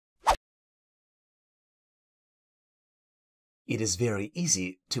It is very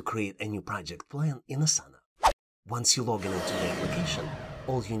easy to create a new project plan in Asana. Once you log in into the application,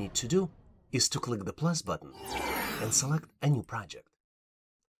 all you need to do is to click the plus button and select a new project.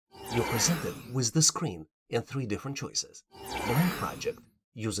 You're presented with the screen and 3 different choices: blank project,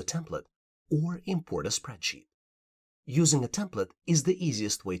 use a template, or import a spreadsheet. Using a template is the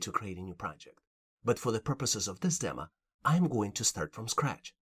easiest way to create a new project, but for the purposes of this demo, I'm going to start from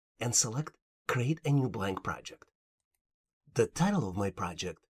scratch and select Create a new blank project. The title of my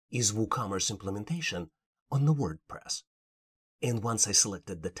project is WooCommerce Implementation on the WordPress. And once I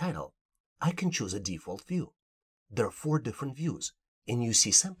selected the title, I can choose a default view. There are 4 different views, and you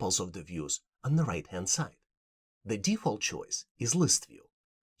see samples of the views on the right-hand side. The default choice is List View.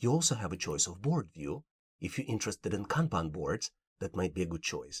 You also have a choice of Board View. If you're interested in Kanban boards, that might be a good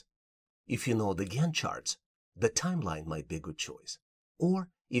choice. If you know the Gantt charts, the timeline might be a good choice. Or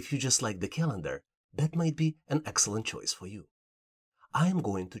if you just like the calendar, that might be an excellent choice for you. I am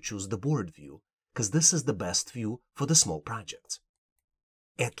going to choose the Board View because this is the best view for the small projects,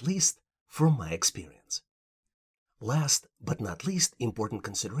 at least from my experience. Last but not least important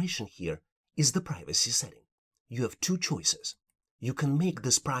consideration here is the privacy setting. You have 2 choices. You can make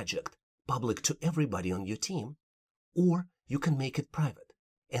this project public to everybody on your team, or you can make it private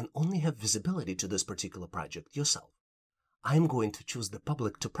and only have visibility to this particular project yourself. I'm going to choose the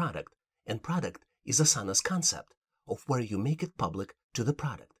public to product, and product is Asana's concept of where you make it public to the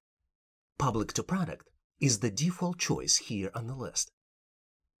product. Public to product is the default choice here on the list.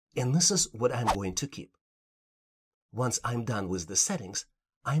 And this is what I'm going to keep. Once I'm done with the settings,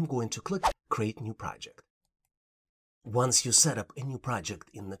 I'm going to click Create New Project. Once you set up a new project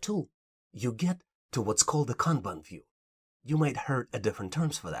in the tool, you get to what's called the Kanban View. You might have heard different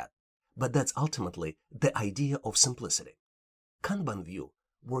terms for that, but that's ultimately the idea of simplicity. Kanban View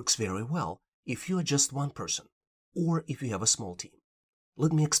works very well if you are just one person or if you have a small team.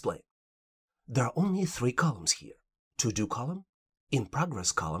 Let me explain. There are only 3 columns here: To-Do column, In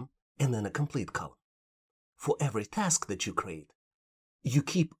Progress column, and then a Complete column. For every task that you create, you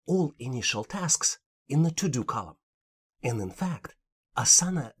keep all initial tasks in the To-Do column. And in fact,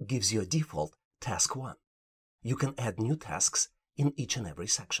 Asana gives you a default Task 1. You can add new tasks in each and every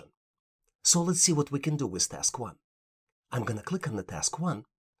section. So let's see what we can do with Task 1. I'm going to click on the Task 1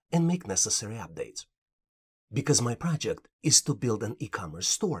 and make necessary updates. Because my project is to build an e-commerce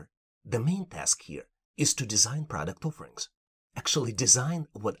store, the main task here is to design product offerings. Actually design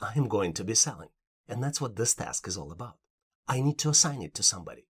what I'm going to be selling. And that's what this task is all about. I need to assign it to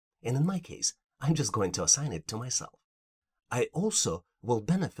somebody. And in my case, I'm just going to assign it to myself. I also will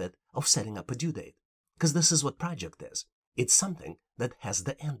benefit of setting up a due date, because this is what project is. It's something that has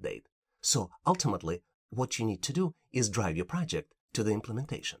the end date. So ultimately, what you need to do is drive your project to the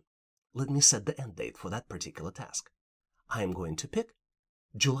implementation. Let me set the end date for that particular task. I am going to pick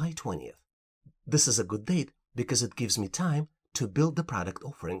July 20th. This is a good date because it gives me time to build the product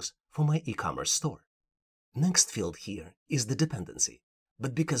offerings for my e-commerce store. Next field here is the dependency.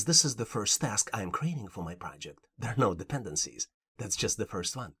 But because this is the first task I am creating for my project, there are no dependencies. That's just the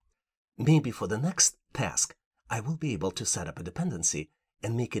first one. Maybe for the next task, I will be able to set up a dependency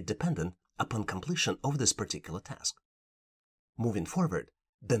and make it dependent upon completion of this particular task. Moving forward,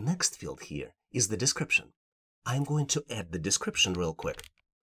 the next field here is the description. I'm going to add the description real quick.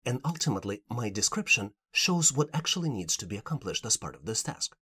 And ultimately, my description shows what actually needs to be accomplished as part of this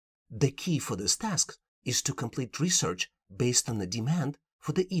task. The key for this task is to complete research based on the demand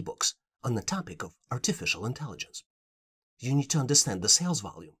for the ebooks on the topic of artificial intelligence. You need to understand the sales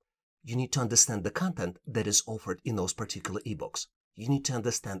volume. You need to understand the content that is offered in those particular ebooks. You need to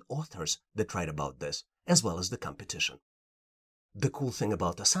understand authors that write about this, as well as the competition. The cool thing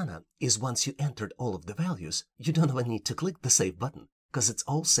about Asana is once you entered all of the values, you don't even need to click the Save button, because it's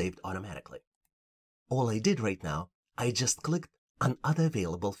all saved automatically. All I did right now, I just clicked on Other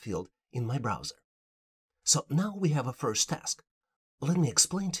Available field in my browser. So now we have a first task. Let me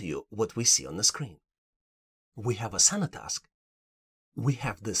explain to you what we see on the screen. We have Asana task. We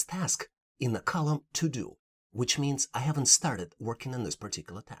have this task in the column To Do, which means I haven't started working on this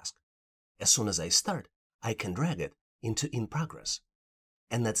particular task. As soon as I start, I can drag it into In Progress.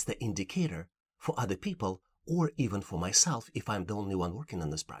 And that's the indicator for other people, or even for myself if I'm the only one working on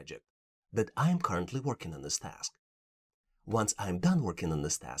this project, that I'm currently working on this task. Once I'm done working on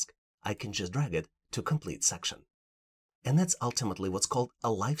this task, I can just drag it to Complete section. And that's ultimately what's called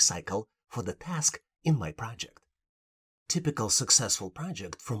a life cycle for the task in my project. Typical successful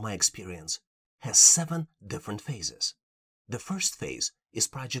project, from my experience, has 7 different phases. The first phase is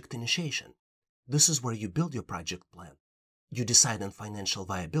project initiation. This is where you build your project plan. You decide on financial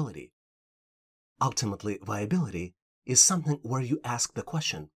viability. Ultimately, viability is something where you ask the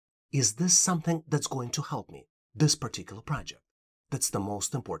question, is this something that's going to help me, this particular project? That's the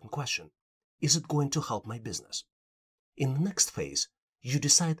most important question. Is it going to help my business? In the next phase, you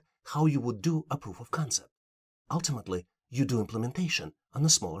decide how you would do a proof of concept. Ultimately, you do implementation on a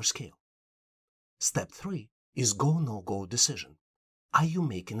smaller scale. Step 3 is go, no-go decision. Are you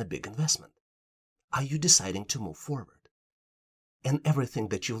making a big investment? Are you deciding to move forward? And everything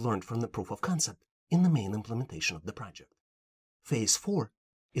that you learned from the proof of concept in the main implementation of the project. Phase 4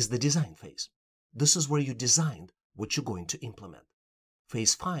 is the design phase. This is where you designed what you're going to implement.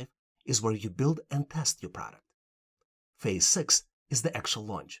 Phase 5 is where you build and test your product. Phase 6 is the actual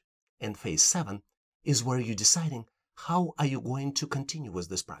launch. And phase 7 is where you're deciding how are you going to continue with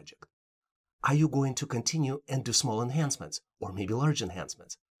this project. Are you going to continue and do small enhancements or maybe large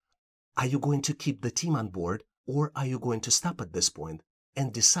enhancements? Are you going to keep the team on board, or are you going to stop at this point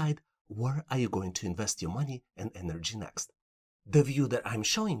and decide where are you going to invest your money and energy next? The view that I'm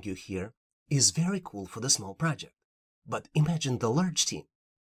showing you here is very cool for the small project. But imagine the large team.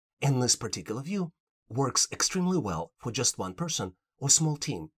 And this particular view works extremely well for just one person or small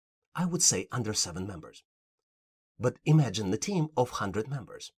team, I would say under 7 members. But imagine the team of 100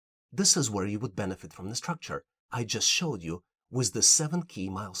 members. This is where you would benefit from the structure I just showed you with the 7 key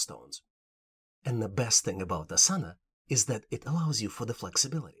milestones. And the best thing about Asana is that it allows you for the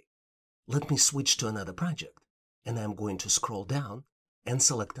flexibility. Let me switch to another project, and I'm going to scroll down and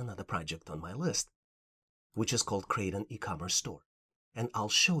select another project on my list, which is called Create an E-commerce Store. And I'll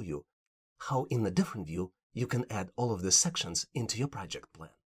show you how in a different view you can add all of these sections into your project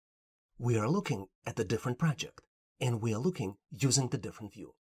plan. We are looking at a different project, and we are looking using the different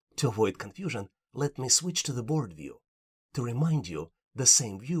view. To avoid confusion, let me switch to the board view to remind you the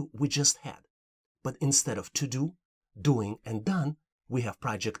same view we just had. But instead of to do, doing, and done, we have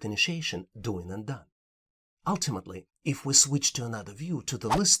project initiation, doing, and done. Ultimately, if we switch to another view, to the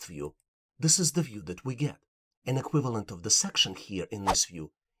list view, this is the view that we get. An equivalent of the section here in this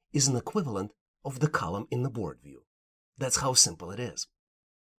view is an equivalent of the column in the board view. That's how simple it is.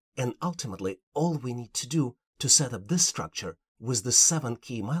 And ultimately, all we need to do to set up this structure with the 7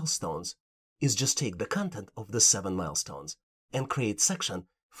 key milestones is just take the content of the 7 milestones and create section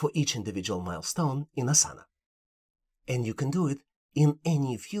for each individual milestone in Asana. And you can do it in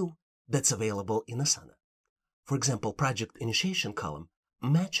any view that's available in Asana. For example, project initiation column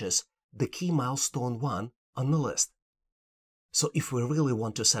matches the key milestone 1 on the list. So if we really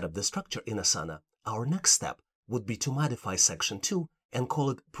want to set up the structure in Asana, our next step would be to modify section 2 and call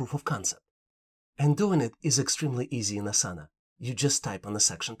it proof of concept. And doing it is extremely easy in Asana. You just type on the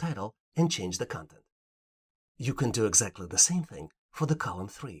section title and change the content. You can do exactly the same thing for the column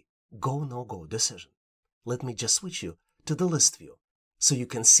 3, go, no-go decision. Let me just switch you to the list view so you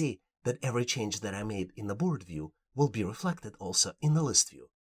can see that every change that I made in the board view will be reflected also in the list view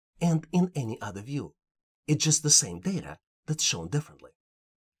and in any other view. It's just the same data that's shown differently.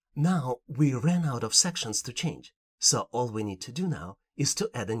 Now we ran out of sections to change, so all we need to do now is to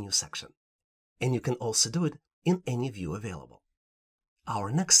add a new section. And you can also do it in any view available.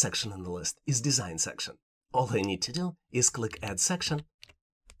 Our next section on the list is design section. All I need to do is click Add Section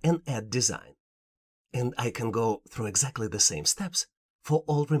and Add Design. And I can go through exactly the same steps for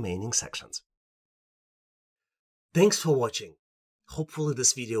all remaining sections. Thanks for watching. Hopefully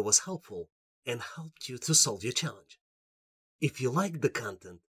this video was helpful and helped you to solve your challenge. If you liked the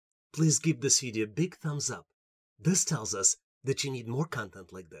content, please give this video a big thumbs up. This tells us that you need more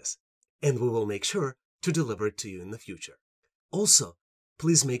content like this, and we will make sure to deliver it to you in the future. Also,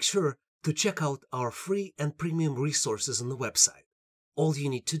 please make sure to check out our free and premium resources on the website. All you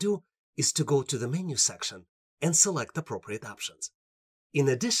need to do is to go to the menu section and select appropriate options. In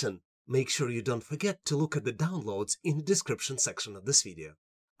addition, make sure you don't forget to look at the downloads in the description section of this video.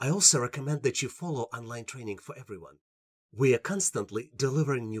 I also recommend that you follow online training for everyone. We are constantly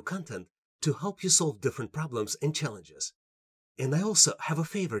delivering new content to help you solve different problems and challenges. And I also have a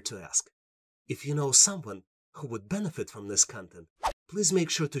favor to ask. If you know someone who would benefit from this content, please make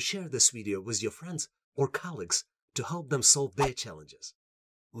sure to share this video with your friends or colleagues to help them solve their challenges.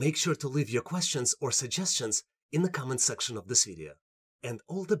 Make sure to leave your questions or suggestions in the comment section of this video. And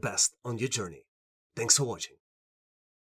all the best on your journey. Thanks for watching.